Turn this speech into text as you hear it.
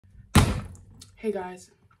Hey guys,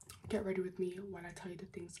 get ready with me while I tell you the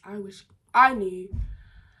things I wish I knew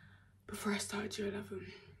before I started year 11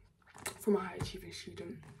 from a high achieving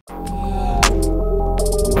student. There's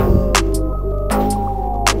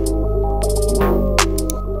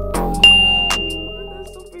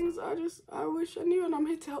some things I wish I knew, and I'm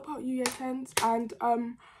here to help out you year 10s. And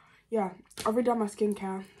yeah, I've already done my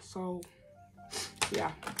skincare, so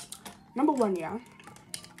yeah. Number one, yeah,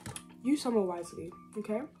 use summer wisely,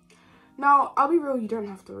 okay? Now, I'll be real, you don't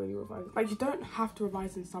have to really revise. Like, you don't have to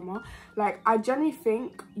revise in summer. Like, I generally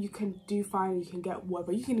think you can do fine, you can get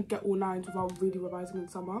whatever. You can get all 9s without really revising in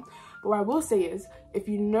summer. But what I will say is, if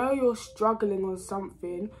you know you're struggling on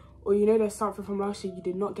something, or you know there's something from last year you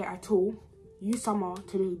did not get at all, use summer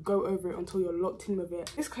to go over it until you're locked in with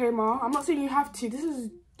it. Disclaimer, I'm not saying you have to. This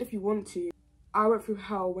is if you want to. I went through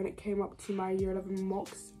hell when it came up to my year 11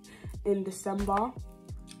 mocks in December,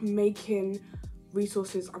 making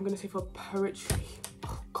resources, I'm gonna say, for poetry.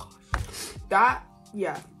 Oh gosh, that,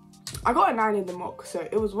 yeah, I got a 9 in the mock, so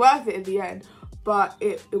it was worth it in the end, but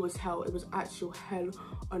it was hell. It was actual hell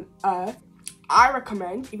on earth. I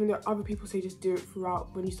recommend, even though other people say just do it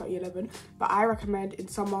throughout when you start year 11, but I recommend in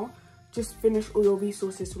summer just finish all your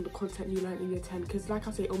resources from the content you learned in year 10, because like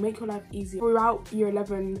I say, it'll make your life easier. Throughout year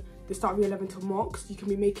 11, the start of year 11 to mocks, you can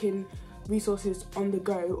be making resources on the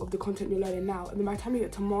go of the content you're learning now, and then by the time you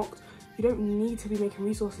get to mocks, you don't need to be making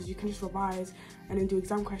resources. You can just revise and then do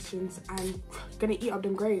exam questions, and you're gonna eat up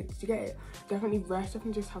them grades. You get it? Definitely rest,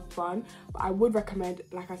 definitely just have fun. But I would recommend,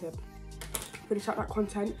 like I said, finish out that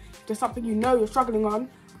content. If there's something you know you're struggling on,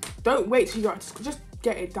 don't wait till you're just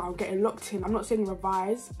get it down, get it locked in. I'm not saying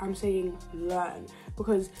revise, I'm saying learn,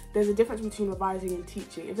 because there's a difference between revising and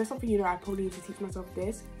teaching. If there's something you know, I probably need to teach myself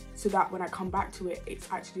this, so that when I come back to it, it's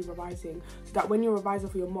actually revising. So that when you're revising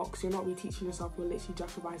for your mocks, you're not reteaching yourself, you're literally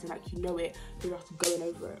just revising like you know it, you're just going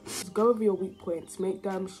over it. Just go over your weak points, make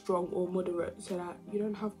them strong or moderate, so that you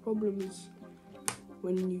don't have problems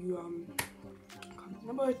when you come.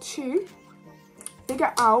 Number 2,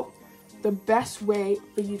 figure out the best way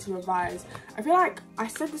for you to revise. I feel like I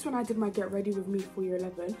said this when I did my get ready with me for year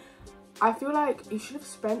 11. I feel like you should have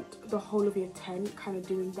spent the whole of year 10 kind of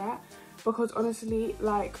doing that, because honestly,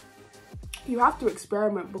 like, you have to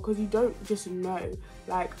experiment, because you don't just know.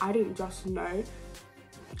 Like, I didn't just know.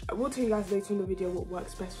 I will tell you guys later in the video what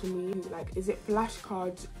works best for me. Like, is it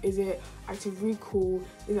flashcards? Is it active recall?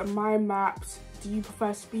 Is it mind maps? Do you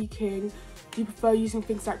prefer speaking? Do you prefer using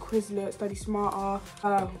things like Quizlet, Study Smarter,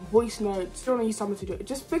 voice notes? You don't want to use someone to do it.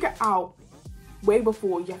 Just figure out way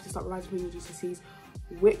before you have to start revising for your GCSEs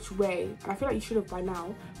which way, and I feel like you should have by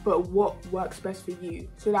now, but what works best for you,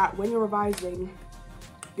 so that when you're revising,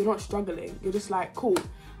 you're not struggling. You're just like, cool,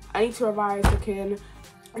 I need to revise looking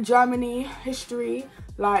Germany history.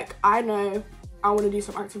 Like, I know I want to do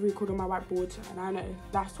some active recall on my whiteboard, and I know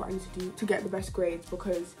that's what I need to do to get the best grades,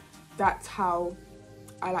 because that's how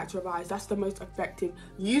I like to revise. That's the most effective,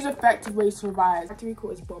 use effective ways to revise. Active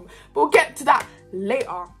recall is bomb, but we'll get to that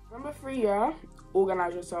later. Number 3, yeah,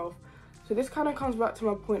 organize yourself. So this kind of comes back to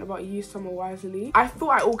my point about use summer wisely. I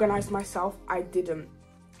thought I organized myself, I didn't.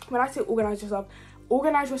 When I say organize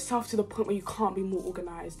yourself to the point where you can't be more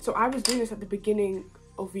organized. So I was doing this at the beginning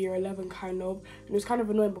of year 11 kind of, and it was kind of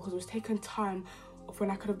annoying because it was taking time of when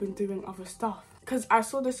I could have been doing other stuff. Because I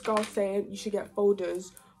saw this girl saying you should get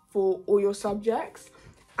folders for all your subjects,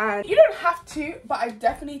 and you don't have to, but I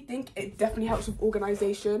definitely think it definitely helps with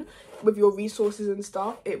organization, with your resources and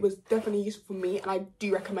stuff. It was definitely useful for me, and I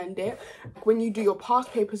do recommend it. When you do your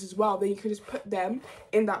past papers as well, then you can just put them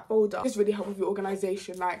in that folder. It's really help with your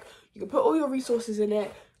organization. Like, you can put all your resources in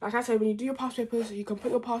it. Like I said, when you do your past papers, you can put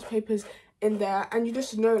your past papers in there, and you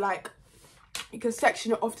just know, like, you can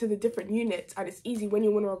section it off to the different units, and it's easy when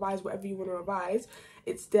you want to revise whatever you want to revise.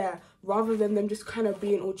 It's there, rather than them just kind of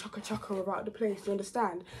being all chaka about the place. You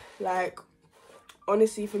understand? Like,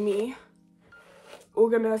 honestly, for me,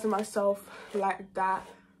 organizing myself like that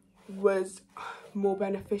was more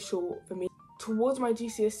beneficial for me. Towards my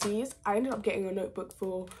GCSEs, I ended up getting a notebook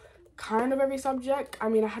for kind of every subject. I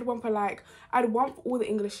mean, I had one for all the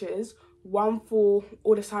Englishes, one for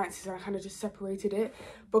all the sciences, and I kind of just separated it,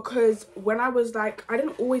 because when I was like, I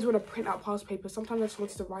didn't always want to print out past papers. Sometimes I just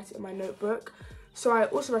wanted to write it in my notebook. So I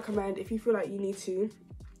also recommend, if you feel like you need to,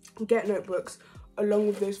 get notebooks along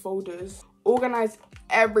with those folders. Organize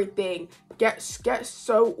everything. Get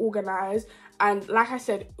so organized. And like I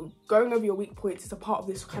said, going over your weak points is a part of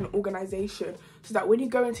this kind of organization, so that when you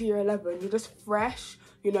go into year 11, you're just fresh,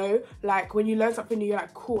 you know? Like, when you learn something new, you're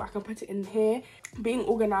like, cool, I can put it in here. Being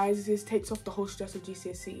organized takes off the whole stress of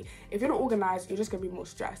GCSE. If you're not organized, you're just gonna be more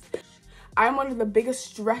stressed. I'm one of the biggest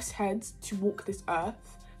stress heads to walk this earth.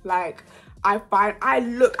 Like,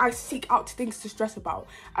 I seek out things to stress about,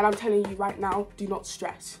 and I'm telling you right now, do not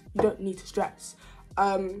stress. You don't need to stress.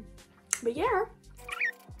 But yeah.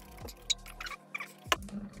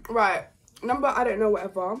 Right, number, I don't know,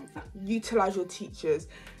 whatever. Utilize your teachers.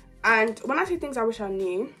 And when I say things I wish I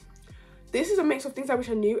knew, this is a mix of things I wish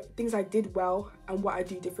I knew, things I did well, and what I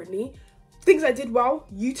do differently. Things I did well: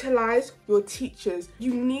 utilize your teachers.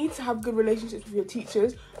 You need to have good relationships with your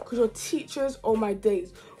teachers, because your teachers, oh my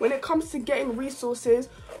days, when it comes to getting resources,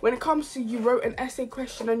 when it comes to you wrote an essay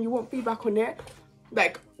question and you want feedback on it,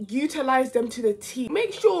 like, utilize them to the T.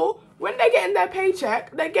 Make sure when they're getting their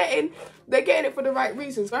paycheck, they're getting it for the right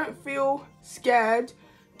reasons. Don't feel scared.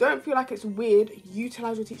 Don't feel like it's weird.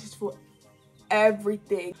 Utilize your teachers for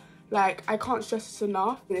everything. Like, I can't stress this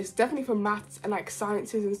enough. And it's definitely for maths and like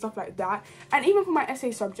sciences and stuff like that. And even for my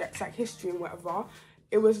essay subjects like history and whatever,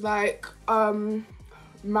 it was like, ma'am,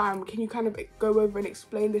 can you kind of go over and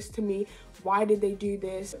explain this to me? Why did they do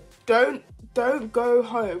this? Don't go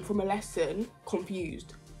home from a lesson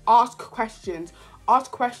confused. Ask questions. Ask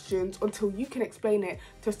questions until you can explain it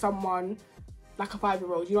to someone like a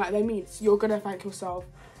 5-year-old. You know what I mean? So you're gonna thank yourself.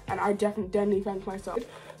 And I definitely thank myself.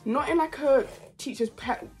 Not in like a teacher's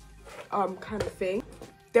pet kind of thing.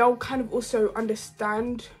 They'll kind of also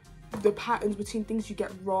understand the patterns between things you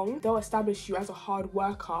get wrong. They'll establish you as a hard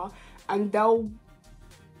worker, and they'll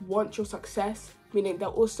want your success, meaning they'll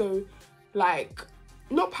also like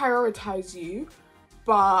not prioritize you,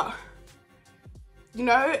 but you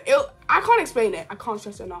know, I can't explain it. I can't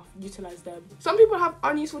stress it enough. Utilize them. Some people have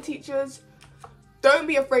unuseful teachers. Don't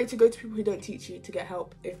be afraid to go to people who don't teach you to get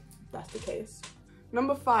help if that's the case.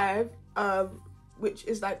 Number 5, which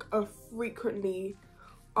is like a frequently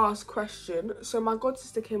asked question. So my god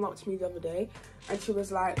sister came up to me the other day and she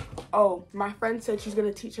was like, oh, my friend said she's going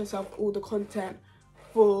to teach herself all the content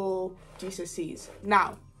for GCSEs.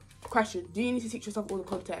 Now, question, do you need to teach yourself all the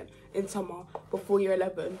content in summer before year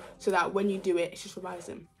 11 so that when you do it, it's just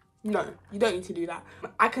revising? No, you don't need to do that.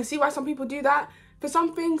 I can see why some people do that. For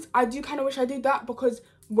some things, I do kind of wish I did that, because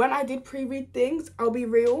when I did pre-read things, I'll be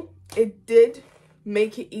real, it did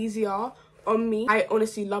make it easier on me. I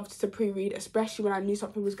honestly loved to pre-read, especially when I knew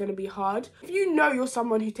something was going to be hard. If you know you're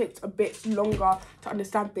someone who takes a bit longer to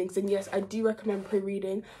understand things, then yes, I do recommend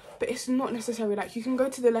pre-reading, but it's not necessary. Like, you can go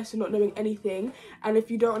to the lesson not knowing anything, and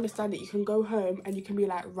if you don't understand it, you can go home and you can be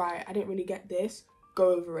like, right, I didn't really get this,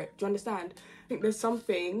 go over it. Do you understand? I think there's some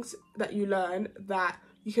things that you learn that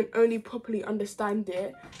you can only properly understand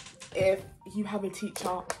it if you have a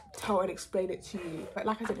teacher tell and explain it to you. But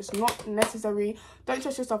like I said, it's not necessary. Don't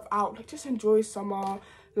stress yourself out. Like, just enjoy summer.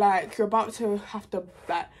 Like, you're about to have to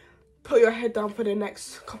like put your head down for the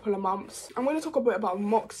next couple of months. I'm going to talk a bit about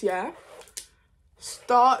mocks. Yeah,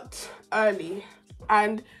 start early.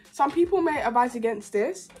 And some people may advise against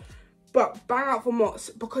this, but bang out for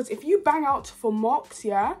mocks, because if you bang out for mocks,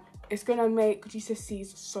 yeah, it's gonna make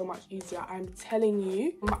GCSEs so much easier. I'm telling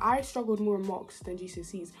you, I struggled more in mocks than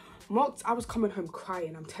GCSEs. Mocks, I was coming home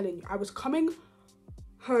crying. I'm telling you, I was coming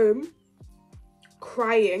home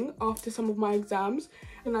crying after some of my exams,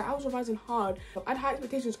 and like, I was revising hard. I had high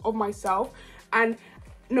expectations of myself, and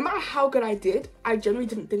no matter how good I did, I generally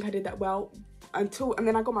didn't think I did that well and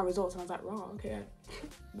then I got my results and I was like, wow, okay.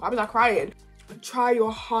 Why was I crying? Try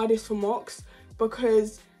your hardest for mocks,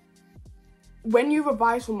 because when you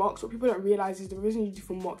revise for mocks, what people don't realize is the reason you do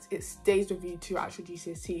for mocks, it stays with you to actual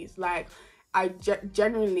GCSEs. Like, I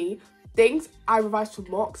generally, things I revised for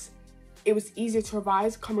mocks, it was easier to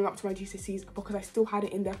revise coming up to my GCSEs because I still had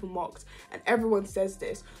it in there for mocks, and everyone says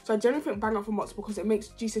this. So I generally think bang up for mocks because it makes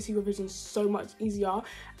GCSE revision so much easier,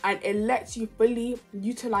 and it lets you fully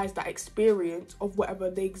utilize that experience of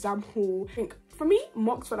whatever the exam hall. I think for me,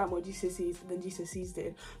 mocks were like more GCSEs than GCSEs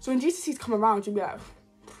did. So when GCSEs come around, you'll be like,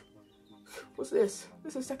 what's this?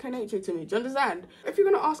 This is second nature to me. Do you understand? If you're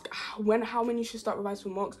gonna ask how many you should start revising for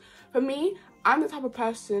mocks, for me, I'm the type of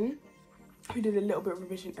person who did a little bit of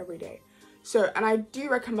revision every day. So, and I do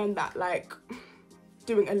recommend that, like,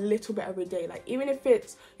 doing a little bit every day. Like, even if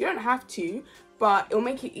it's, you don't have to, but it'll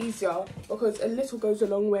make it easier, because a little goes a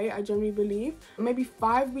long way, I generally believe. Maybe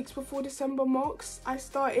 5 weeks before December mocks, I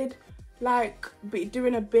started, like,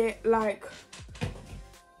 doing a bit, like,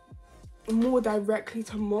 more directly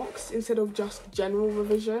to mocks instead of just general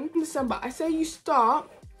revision. In December, I say you start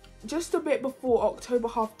just a bit before October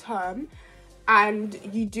half term, and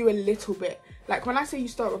you do a little bit. Like, when I say you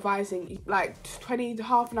start revising, like 20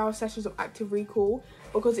 half an hour sessions of active recall,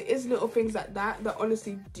 because it is little things like that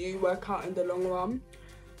honestly do work out in the long run.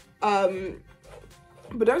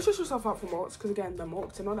 But don't stress yourself out for mocks, because again, the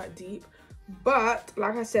mocks are not that deep. But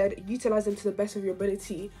like I said, utilize them to the best of your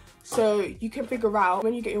ability, So you can figure out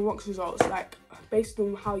when you get your mock results, like based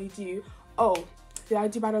on how you do, oh, did I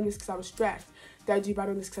do bad on this because I was stressed? Did I do bad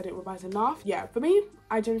on this because I didn't revise enough? Yeah, for me,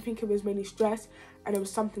 I didn't think it was mainly stress, and it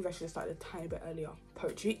was some things I should have started a tiny bit earlier.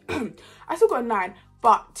 Poetry. I still got a 9,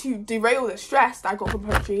 but to derail the stress that I got from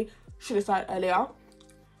poetry, should have started earlier.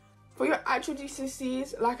 For your actual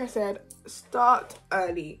GCSEs, like I said, start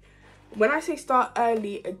early. When I say start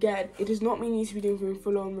early, again, it does not mean you need to be doing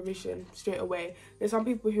full-on revision straight away. There's some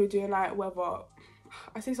people who are doing like whether,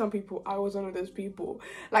 I say some people, I was one of those people.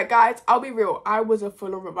 Like, guys, I'll be real, I was a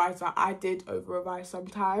full-on reviser. I did over-revise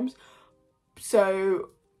sometimes. So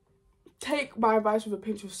take my advice with a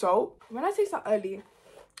pinch of salt. When I say start early,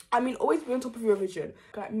 I mean always be on top of your revision.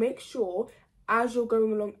 Like, make sure as you're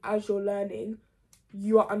going along, as you're learning,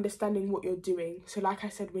 you are understanding what you're doing. So like I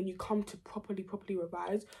said, when you come to properly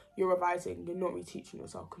revise, you're revising, you're not reteaching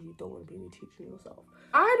yourself, because you don't want to be reteaching yourself.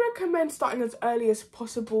 I'd recommend starting as early as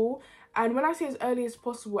possible. And when I say as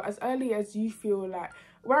early as you feel like,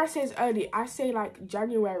 when I say as early, I say like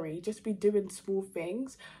January, just be doing small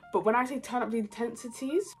things. But when I say turn up the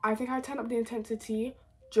intensities, I think I turn up the intensity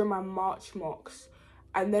during my March mocks.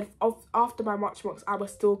 And then after my March mocks, I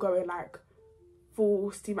was still going like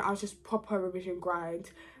full steam. I was just proper revision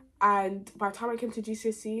grind, and by the time I came to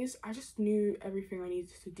GCSEs, I just knew everything I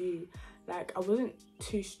needed to do. Like, I wasn't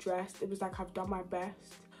too stressed. It was like I've done my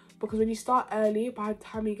best, because when you start early, by the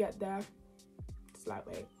time you get there, it's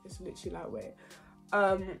lightweight. It's literally lightweight.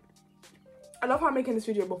 I love how I'm making this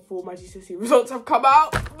video before my GCSE results have come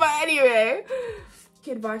out, but anyway,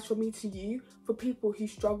 key advice from me to you for people who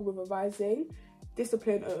struggle with revising: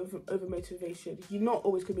 discipline over motivation. You're not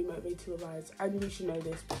always going to be motivated to revise, and you should know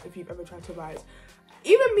this if you've ever tried to revise.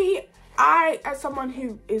 Even me, as someone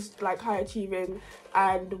who is like high achieving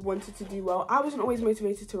and wanted to do well, I wasn't always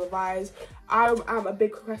motivated to revise. I am a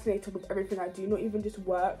big procrastinator with everything I do, not even just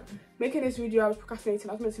work. Making this video, I was procrastinating.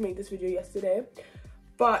 I was meant to make this video yesterday,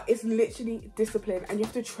 but it's literally discipline, and you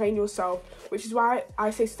have to train yourself, which is why I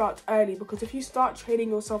say start early, because if you start training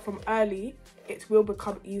yourself from early, it will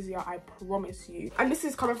become easier, I promise you. And this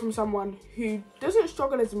is coming from someone who doesn't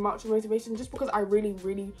struggle as much with motivation, just because I really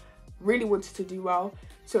wanted to do well.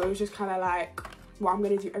 So it was just kind of like, well, I'm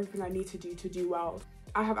going to do everything I need to do well.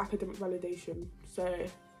 I have academic validation, so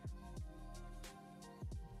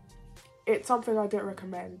it's something I don't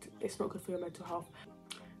recommend. It's not good for your mental health.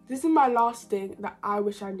 This is my last thing that I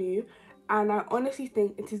wish I knew, and I honestly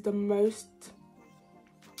think it is the most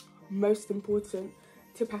important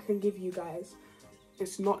tip I can give you guys.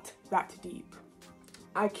 It's not that deep.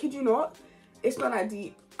 I kid you not, it's not that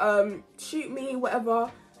deep. Shoot me,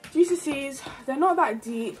 whatever. GCSEs, they're not that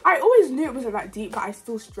deep. I always knew it wasn't that deep, but I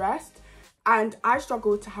still stressed, and I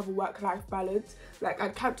struggled to have a work-life balance. Like,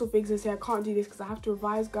 I'd cancel things and say I can't do this because I have to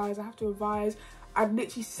revise, guys, I have to revise. I'd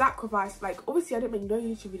literally sacrificed, like, obviously I didn't make no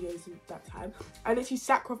YouTube videos at that time. I literally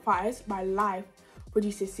sacrificed my life for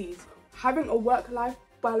GCSEs. Having a work-life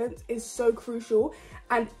balance is so crucial,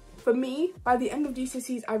 and for me, by the end of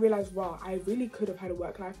GCSEs, I realised, wow, I really could have had a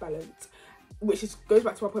work-life balance, which goes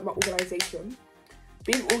back to my point about organisation.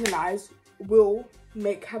 Being organised will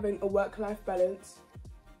make having a work-life balance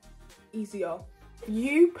easier.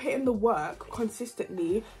 You put in the work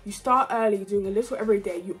consistently, you start early, doing a little every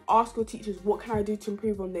day, you ask your teachers, what can I do to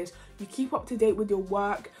improve on this? You keep up to date with your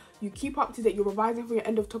work, you keep up to date, you're revising for your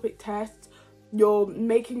end of topic tests, you're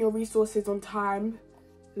making your resources on time.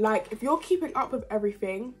 Like, if you're keeping up with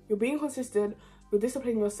everything, you're being consistent, you're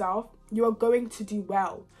disciplining yourself, you are going to do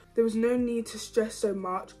well. There is no need to stress so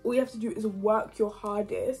much. All you have to do is work your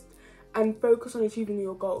hardest and focus on achieving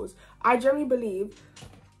your goals. I generally believe,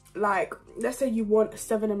 like, let's say you want a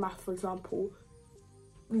 7 in math, for example.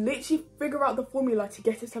 Literally figure out the formula to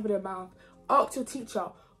get a 7 in math. Ask your teacher,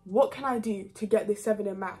 what can I do to get this 7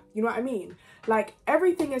 in math? You know what I mean? Like,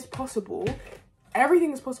 everything is possible.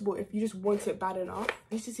 Everything is possible if you just want it bad enough.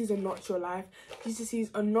 GCSEs are not your life. GCSEs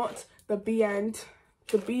are not the be all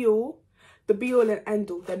and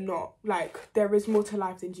end all. They're not. Like, there is more to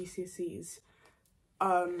life than GCSEs.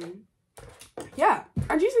 Yeah,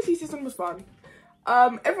 and GCSE system was fun.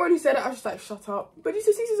 Everyone who said it, I was just like, shut up. But GCSE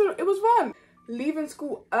system, it was fun. Leaving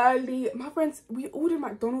school early. My friends, we ordered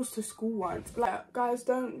McDonald's to school once. Like, guys,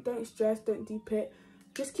 don't stress, don't deep it.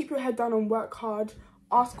 Just keep your head down and work hard.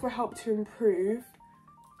 Ask for help to improve,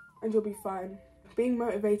 and you'll be fine. Being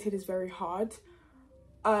motivated is very hard.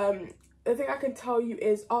 The thing I can tell you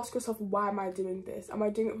is ask yourself, why am I doing this? Am I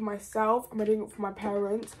doing it for myself? Am I doing it for my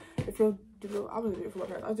parents? If you're, I wasn't doing it for my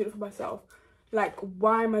parents, I was doing it for myself. Like,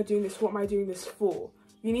 why am I doing this? What am I doing this for?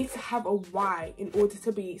 You need to have a why in order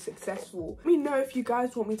to be successful. Let me know if you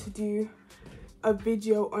guys want me to do a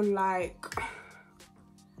video on, like,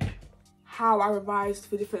 how I revised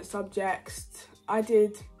for different subjects. I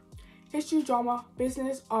did history, drama,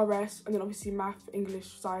 business, RS, and then obviously math, English,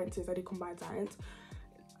 sciences. I did combined science.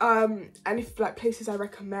 And if like places I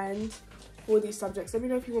recommend for these subjects, let me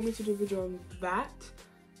know if you want me to do a video on that,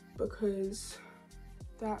 because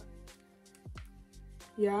that,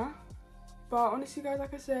 yeah. But honestly guys,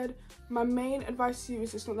 like I said, my main advice to you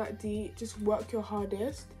is it's not that deep. Just work your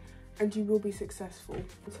hardest and you will be successful.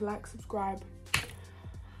 So like, subscribe,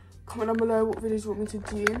 comment down below what videos you want me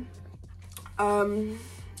to do.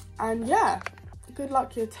 And yeah, good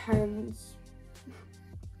luck year 10s.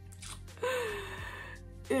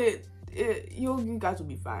 You guys will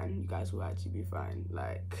be fine. You guys will actually be fine.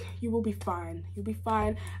 Like, you will be fine. You'll be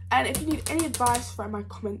fine. And if you need any advice, write in my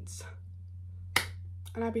comments.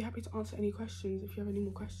 And I'd be happy to answer any questions if you have any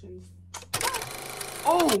more questions.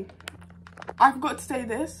 Oh, I forgot to say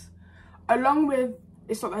this. Along with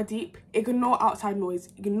it's not that deep, ignore outside noise.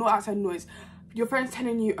 Ignore outside noise. Your friends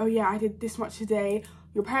telling you, oh yeah, I did this much today.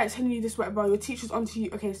 Your parents telling you this, whatever. Your teacher's onto you.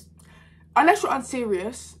 Okay, unless you're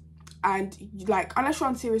unserious and like, unless you're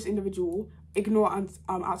an unserious individual, ignore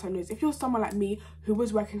outside noise. If you're someone like me who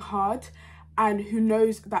was working hard and who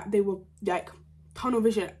knows that they will like tunnel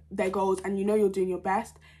vision their goals, and you know you're doing your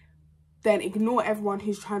best, then ignore everyone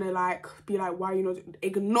who's trying to like be like, why are you not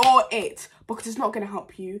ignore it, because it's not going to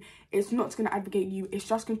help you. It's not going to advocate you. It's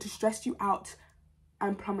just going to stress you out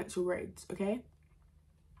and plummet your grades. Okay,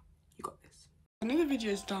 you got this. I know the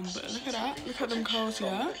video is done, but look at that. Look at them cards.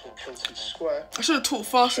 Yeah, I should have talked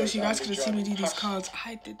faster so you guys could have seen me do these cards.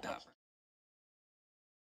 I did that.